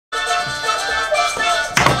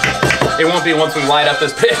It won't be once we light up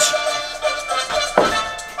this pitch.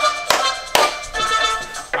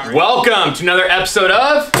 Welcome to another episode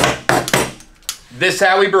of This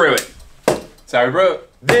How We Brew It. That's how we brew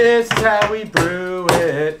it. This is how we brew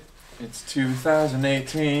it. It's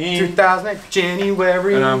 2018. 2008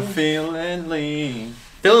 January. And I'm feeling lean.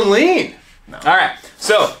 Feeling lean? No. All right.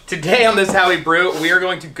 So today on This How We Brew, we are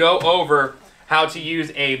going to go over how to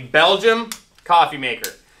use a Belgium coffee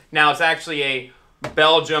maker. Now it's actually a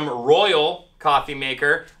Belgium Royal coffee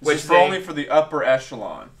maker, which is only for the upper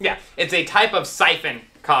echelon. Yeah, it's a type of siphon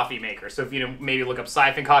coffee maker. So if you maybe look up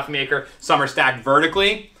siphon coffee maker, some are stacked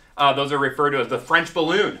vertically. Those are referred to as the French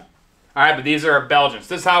balloon. All right, but these are Belgians.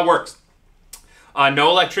 This is how it works.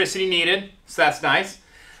 No electricity needed, so that's nice.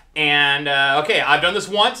 And okay, I've done this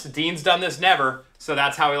once. Dean's done this never, so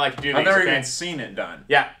that's how we like to do these. I've never even seen it done.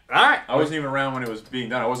 Yeah, all right. I wasn't even around when it was being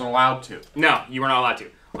done. I wasn't allowed to. No, you were not allowed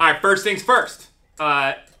to. All right, first things first.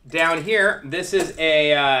 Down here, this is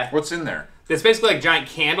a... What's in there? It's basically like a giant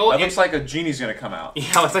candle. It looks like a genie's going to come out. Yeah,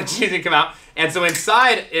 it looks like a genie's going to come out. And so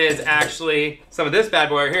inside is actually some of this bad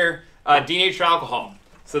boy right here, denatured alcohol.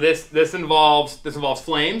 So this involves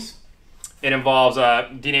flames. It involves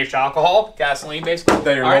denatured alcohol, gasoline, basically.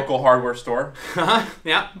 At your local hardware store.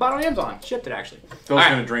 Yeah, bought on Amazon. Shipped it, actually. Phil's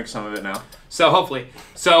going to drink some of it now. So hopefully.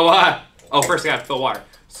 So, first I got to fill water.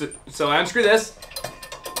 So I unscrew this.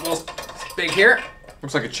 A little big here.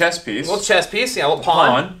 Looks like a chess piece. A little chess piece, yeah, a little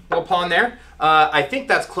pawn. A little pawn there. I think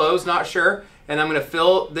that's closed, not sure. And I'm going to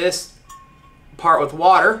fill this part with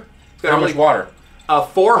water. How much water?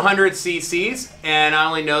 400 cc's, and I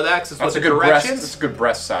only know that because it's what the directions. That's a good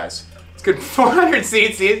breast size. It's good 400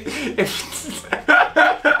 cc's.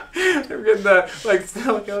 They're getting the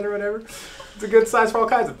silicone or whatever. It's a good size for all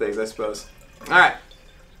kinds of things, I suppose. All right.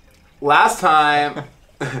 Last time.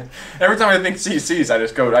 Every time I think cc's,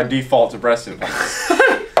 I default to breast implants.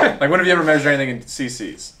 Like, when have you ever measured anything in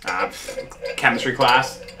cc's? Chemistry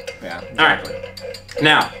class. Yeah. Exactly. All right.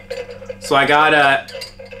 Now, so I got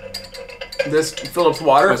this Phillips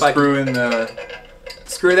water. Screw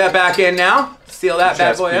that back in now. Seal that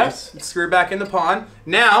bad boy up. Screw it back in the pond.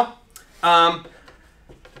 Now,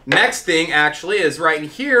 next thing actually is right in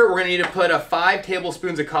here. We're gonna need to put 5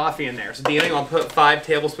 tablespoons of coffee in there. So Dean, I'll put 5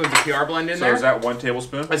 tablespoons of PR blend in there. So is that 1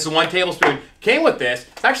 tablespoon? That's 1 tablespoon. Came with this.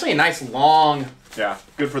 It's actually a nice long. Yeah,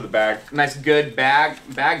 good for the bag. Nice good bag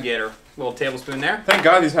getter. Little tablespoon there. Thank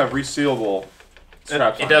God these have resealable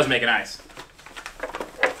straps. It does make it nice.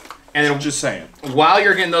 And then just saying. While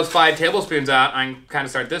you're getting those 5 tablespoons out, I can kind of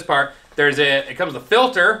start this part. It comes with a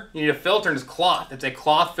filter. You need a filter and it's cloth. It's a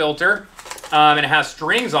cloth filter, and it has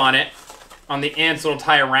strings on it on the end, so it'll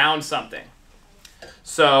tie around something.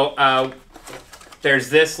 So there's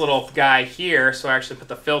this little guy here. So I actually put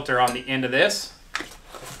the filter on the end of this.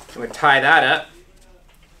 I'm gonna tie that up.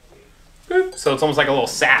 Boop. So it's almost like a little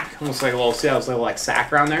sack, almost like a little, see how it's a little like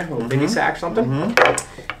sack around there, a little bitty sack or something. You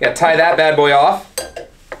gotta tie that bad boy off.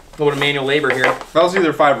 A little bit of manual labor here. That was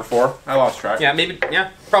either 5 or 4. I lost track. Yeah, maybe.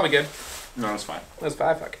 Yeah, probably good. No, that's 5. That's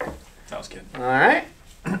 5. Okay. That was good. All right.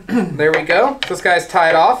 There we go. So this guy's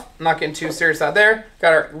tied off. I'm not getting too serious out there.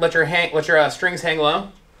 Got to let your strings hang low.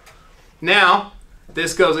 Now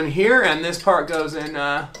this goes in here, and this part goes in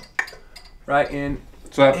right in.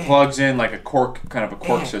 So that plugs in like a cork, kind of a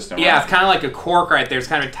cork system. Yeah, right? it's kind of like a cork right there. It's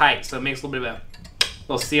kind of tight, so it makes a little bit of a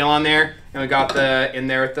little seal on there. And we got the in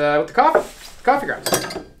there with the coffee grounds.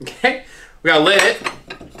 Okay, we got a lid.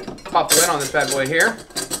 Pop the lid on this bad boy here.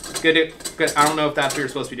 Good. I don't know if that's what you're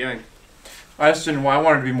supposed to be doing. I just didn't. I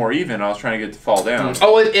wanted to be more even. I was trying to get it to fall down.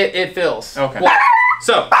 Oh, it fills. Okay. Well,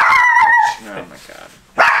 so. Oh my God.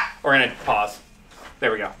 We're gonna pause.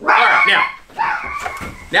 There we go. All right,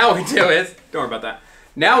 now what we do is, don't worry about that.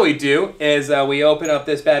 Now what we do is we open up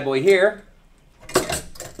this bad boy here.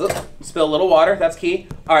 Oop, spill a little water. That's key.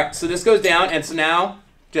 All right, so this goes down, and so now,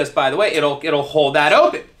 just by the way, it'll hold that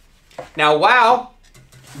open. Now, wow.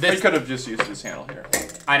 We could have just used this handle here.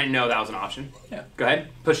 I didn't know that was an option. Yeah. Go ahead,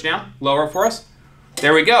 push it down, lower it for us.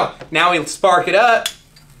 There we go. Now we spark it up.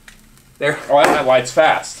 There. Oh, that lights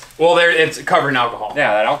fast. Well, it's covered in alcohol.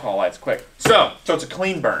 Yeah, that alcohol lights quick. So it's a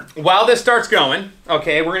clean burn. While this starts going,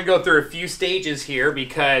 okay, we're gonna go through a few stages here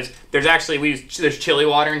because there's actually there's chili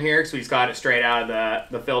water in here because we just got it straight out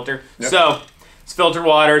of the filter. Yep. So it's filtered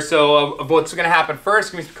water. So what's gonna happen first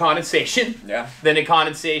is gonna be condensation. Yeah. Then the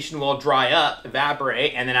condensation will dry up,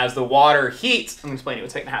 evaporate, and then as the water heats, I'm gonna explain to you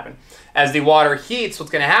what's gonna happen. As the water heats,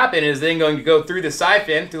 what's gonna happen is then going to go through the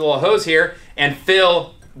siphon, through the little hose here, and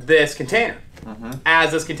fill this container.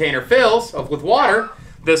 As this container fills with water,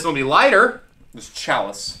 this will be lighter. This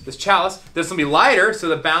chalice. This will be lighter, so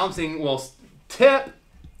the balancing will tip,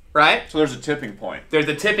 right? So there's a tipping point. There's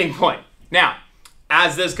a tipping point. Now,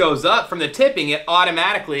 as this goes up from the tipping, it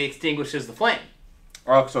automatically extinguishes the flame.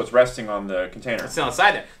 Oh, so it's resting on the container. It's on the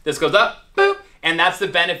side there. This goes up, boop, and that's the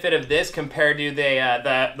benefit of this compared to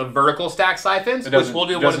the vertical stack siphons, which we'll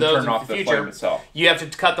do one of those in the future. Itself. You have to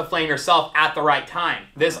cut the flame yourself at the right time.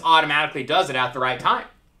 This automatically does it at the right time.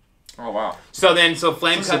 Oh wow! So flame cuts off.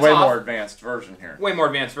 This is a way more advanced version here. Way more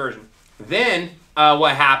advanced version. Then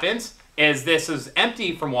what happens is this is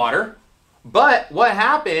empty from water. But what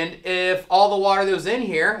happened if all the water that was in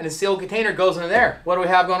here in a sealed container goes into there? What do we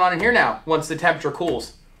have going on in here now once the temperature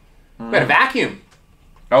cools? We got a vacuum.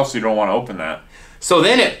 Oh, so you don't want to open that. So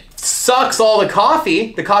then it sucks all the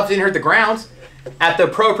coffee. The coffee didn't hurt the grounds. At the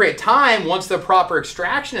appropriate time, once the proper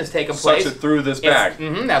extraction has taken place, sucks it through this bag.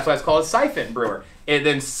 That's why it's called a siphon brewer. It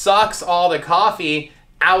then sucks all the coffee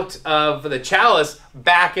out of the chalice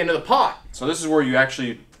back into the pot. So this is where you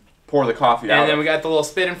actually pour the coffee out. And then we got the little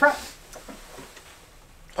spit in front.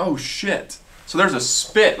 Oh shit! So there's a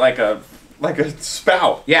spit, like a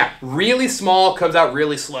spout. Yeah, really small, comes out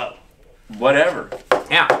really slow. Whatever.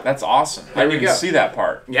 Yeah, that's awesome. I didn't even see that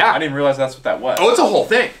part. Yeah, I didn't realize that's what that was. Oh, it's a whole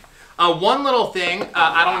thing. One little thing.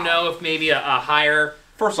 I don't know if maybe a higher.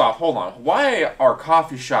 First off, hold on. Why are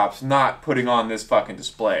coffee shops not putting on this fucking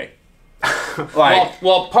display?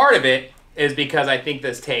 Well, part of it is because I think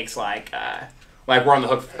this takes like we're on the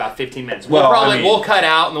hook for about 15 minutes. We'll cut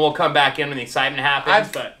out and then we'll come back in when the excitement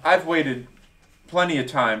happens. I've waited plenty of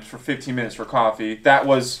times for 15 minutes for coffee. There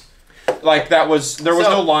was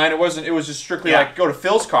no line. It was just strictly like go to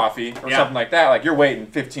Phil's Coffee or something like that. Like you're waiting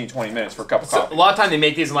 15, 20 minutes for a cup of coffee. A lot of times they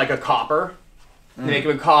make these in like a copper. They make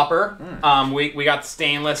them in copper. We got the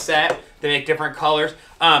stainless set. They make different colors.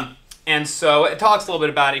 And so it talks a little bit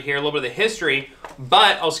about it here, a little bit of the history.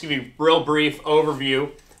 But I'll just give you a real brief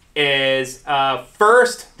overview. Is the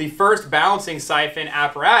first balancing siphon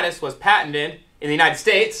apparatus was patented in the United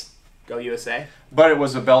States. Go USA. But it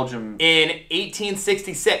was a Belgium. In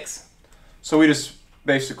 1866. So we just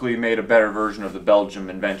basically made a better version of the Belgium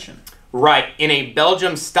invention. Right. In a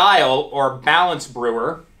Belgium style or balance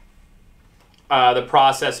brewer, the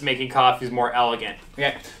process of making coffee is more elegant.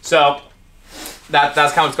 Okay. So that's kind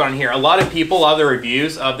of what's going on here. A lot of the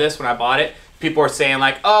reviews of this when I bought it, people are saying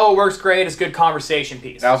like, oh, it works great. It's a good conversation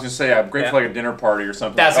piece. I was going to say, great for like a dinner party or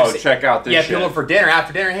something. Check out this shit. Yeah, people for dinner.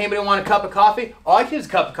 After dinner, hey, anybody want a cup of coffee? Oh, I can use a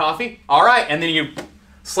cup of coffee. All right. And then you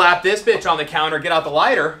slap this bitch on the counter, get out the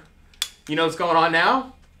lighter. You know what's going on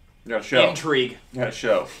now? You got to show. Intrigue. You got to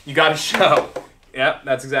show. You got to show. Yep,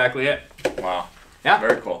 that's exactly it. Wow. Yeah.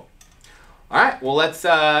 Very cool. All right. Well, let's,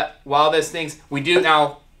 while this thing's, we do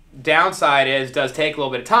now, downside is, does take a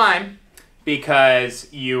little bit of time.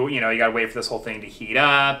 Because you got to wait for this whole thing to heat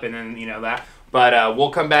up and then, that. But we'll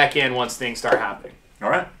come back in once things start happening. All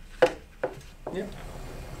right. Yeah.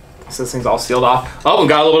 So this thing's all sealed off. Oh, we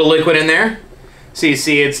got a little bit of liquid in there. So you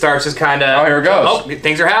see it starts just kind of... Oh, here it goes. Oh,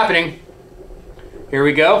 things are happening. Here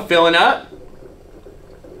we go. Filling up.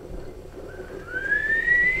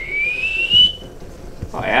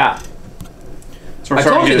 Oh, yeah. So I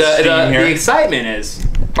told you the excitement is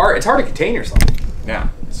hard. It's hard to contain yourself. Yeah.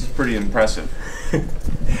 This is pretty impressive.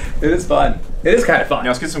 It is fun. It is kind of fun.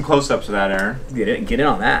 Yeah, let's get some close-ups of that, Aaron. Get in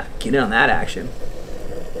on that. Get in on that action.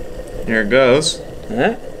 Here it goes.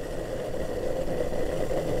 Huh?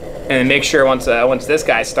 And then make sure once this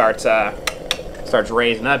guy starts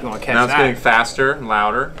raising up, you want to catch that. Now it's getting faster and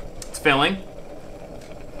louder. It's filling.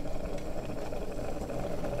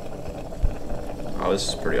 Oh, this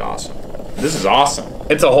is pretty awesome. This is awesome.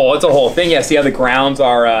 It's a whole thing. Yeah, see how the grounds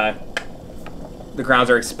are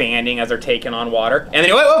expanding as they're taking on water. And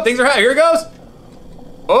then whoa, things are hot. Here it goes.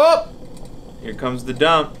 Oh, here comes the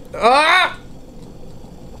dump. Ah!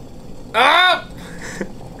 Ah!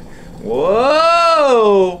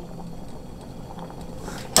 Whoa!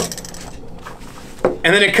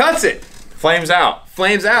 And then it cuts it. Flames out.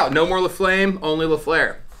 Flames out. No more La Flame, only La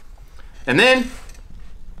Flare. And then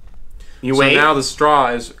you wait. So now the straw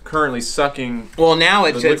is currently sucking. Well, now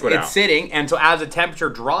it's sitting until as the temperature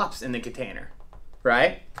drops in the container,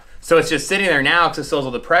 right? So it's just sitting there now because it still has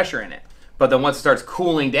all the pressure in it. But then once it starts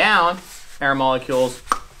cooling down, air molecules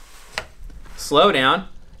slow down,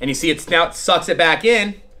 and you see it now sucks it back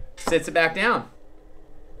in, sits it back down.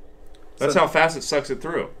 That's how fast it sucks it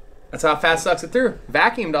through. That's how fast it sucks it through.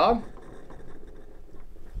 Vacuum, dog.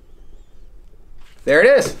 There it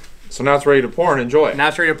is. So now it's ready to pour and enjoy. Now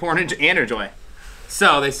it's ready to pour and enjoy.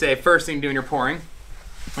 So they say first thing doing your pouring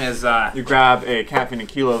is you grab a Caffeine and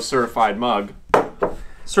Kilo certified mug.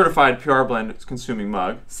 Certified PR blend consuming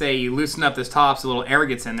mug. Say you loosen up this top so a little air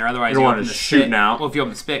gets in there, otherwise you don't want to shoot now. Well, if you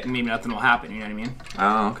open the spigot, maybe nothing will happen, you know what I mean?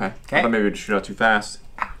 Oh, okay. I thought maybe it'd shoot out too fast.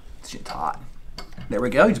 This shit's hot. There we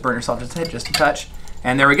go. You just burn yourself just a touch.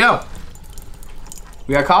 And there we go.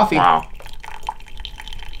 We got coffee. Wow.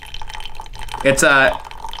 It's a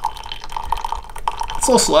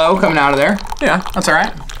little slow coming out of there. Yeah. That's all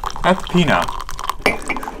right. I have to pee now.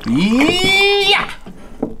 Yeah.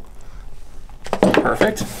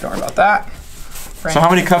 Perfect. Don't worry about that. So how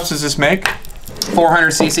many cups does this make?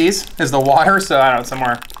 400 cc's is the water, so I don't know,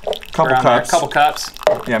 somewhere. Couple cups. Couple cups.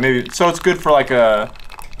 Yeah, maybe. So it's good for like a,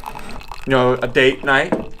 a date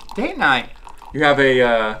night. Date night. You have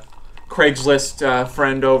a Craigslist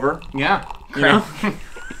friend over. Yeah. You know?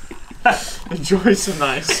 Enjoy some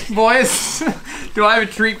nice. Boys, do I have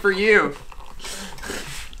a treat for you?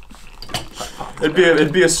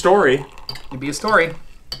 It'd be a story. It'd be a story.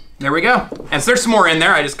 There we go. And so there's some more in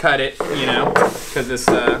there. I just cut it, because this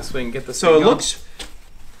so we can get this. So it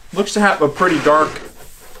looks to have a pretty dark.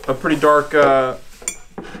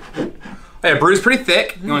 Yeah, Brew's pretty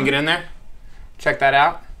thick. You want to get in there? Check that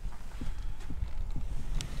out.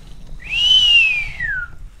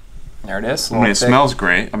 There it is. I mean, it smells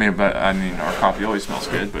great. I mean, our coffee always smells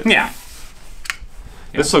good, but yeah.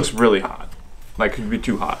 This looks really hot. Like, could be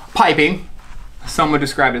too hot. Piping. Some would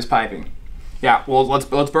describe it as piping. Yeah. Well, let's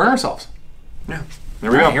burn ourselves. Yeah.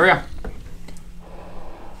 There we go. Here we go.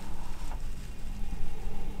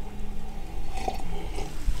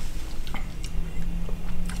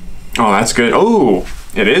 Oh, that's good. Oh,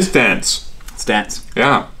 it is dense. It's dense.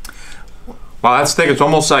 Yeah. Wow, that's thick. It's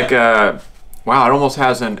almost like wow, it almost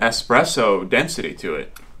has an espresso density to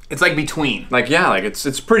it. It's like between. Like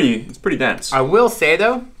it's pretty dense. I will say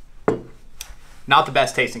though, not the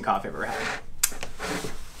best tasting coffee I've ever had.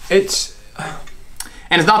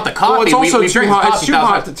 And it's not the coffee. Well, it's also we've too drank hot. coffee It's too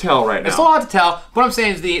hot to tell right now. It's a lot to tell. What I'm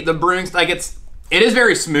saying is the brewing, like it is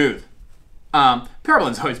very smooth. Pure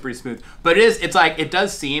blend's always pretty smooth, but it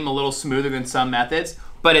does seem a little smoother than some methods,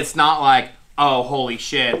 but it's not like, oh, holy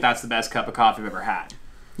shit, that's the best cup of coffee I've ever had.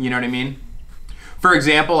 You know what I mean? For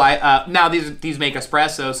example, now these make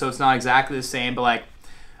espresso, so it's not exactly the same, but like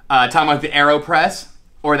talking about the AeroPress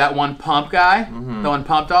or that one pump guy, the one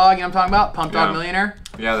pump dog, you know what I'm talking about? Pump dog millionaire.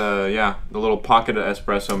 Yeah, the little pocket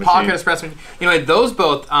espresso machine. Pocket espresso machine. Anyway, those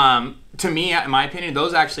both, to me, in my opinion,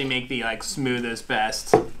 those actually make the like smoothest,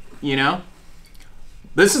 best.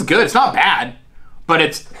 This is good. It's not bad, but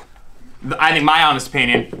I think my honest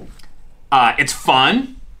opinion, it's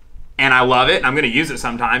fun, and I love it. And I'm gonna use it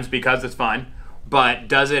sometimes because it's fun. But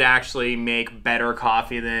does it actually make better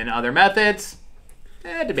coffee than other methods?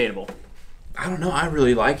 Debatable. I don't know. I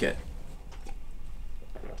really like it.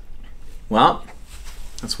 Well,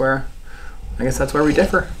 I guess that's where we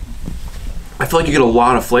differ. I feel like you get a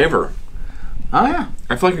lot of flavor. Oh yeah.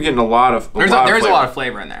 I feel like you're getting a lot of. There's a lot of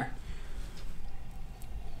flavor in there.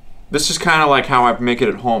 This is kind of like how I make it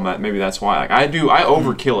at home. Maybe that's why. Like I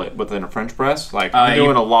overkill it within a French press. Like I'm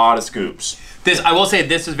doing a lot of scoops. I will say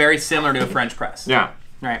this is very similar to a French press. Yeah.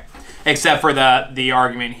 Right. Except for the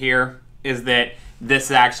argument here is that this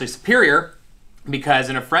is actually superior because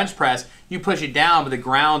in a French press you push it down, but the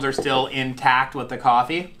grounds are still intact with the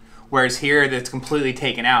coffee, whereas here that's completely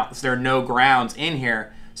taken out. So there are no grounds in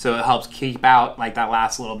here, so it helps keep out like that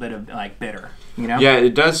last little bit of like bitter. Yeah,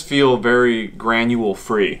 it does feel very granule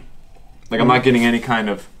free. Like I'm not getting any kind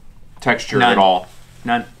of texture at all.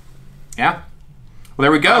 None. Yeah. Well,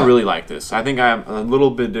 there we go. I really like this. I think I have a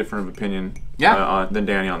little bit different of opinion than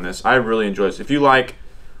Danny on this. I really enjoy this. If you like,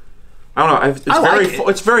 I don't know,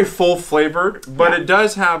 it's very full flavored, but it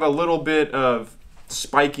does have a little bit of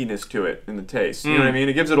spikiness to it in the taste. You know what I mean?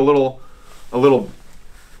 It gives it a little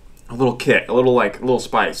kick, a little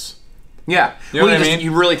spice. Yeah. You know what I mean?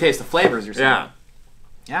 You really taste the flavors you're saying. Yeah.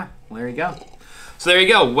 Yeah. Well, there you go. So there you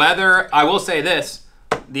go. I will say this,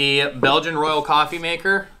 the Belgian Royal Coffee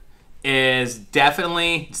Maker is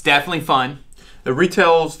definitely fun. It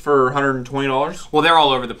retails for $120. Well, they're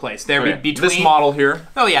all over the place. They're between this model here.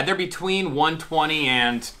 Oh yeah, they're between $120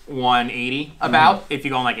 and $180 about. If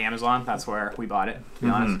you go on like Amazon, that's where we bought it. To be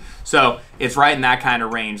honest, so it's right in that kind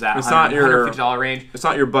of range. That it's not your $150 range. It's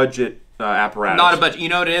not your budget apparatus. Not a budget. You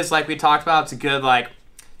know what it is? Like we talked about, it's a good like.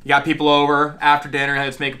 You got people over after dinner.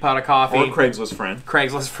 Let's make a pot of coffee. Or Craigslist friend.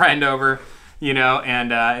 Craigslist friend over,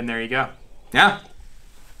 and there you go. Yeah.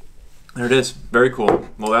 There it is. Very cool.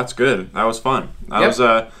 Well, that's good. That was fun. That was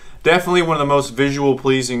definitely one of the most visual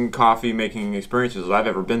pleasing coffee making experiences I've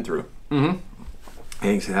ever been through. Mm-hmm.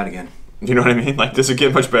 Hey, you can say that again. You know what I mean? Like, does it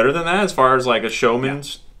get much better than that as far as like a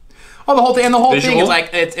showman's? Yeah. Oh, the whole thing, and the whole thing Visual? is like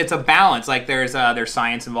it's a balance. Like there's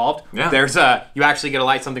science involved. Yeah. There's you actually get to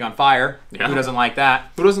light something on fire. Yeah. Who doesn't like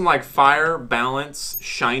that? Who doesn't like fire, balance,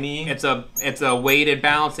 shiny? It's a weighted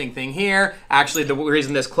balancing thing here. Actually, the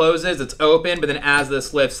reason this closes, it's open, but then as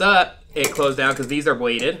this lifts up, it closes down because these are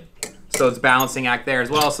weighted. So it's balancing act there as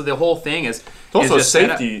well. So the whole thing is It's also a just set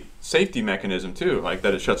up. safety mechanism too, like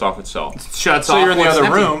that it shuts off itself. Shuts so off. you're in the once other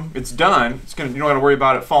it's empty. room, it's done. You don't got to worry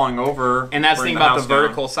about it falling over. And that's the thing about the house down.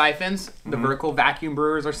 vertical siphons. The vertical vacuum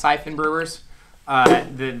brewers or siphon brewers. You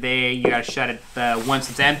gotta shut it. Once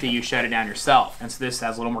it's empty, you shut it down yourself. And so this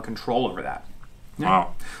has a little more control over that.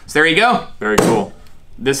 Wow. So there you go. Very cool.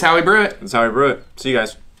 This is how we brew it. That's how we brew it. See you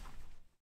guys.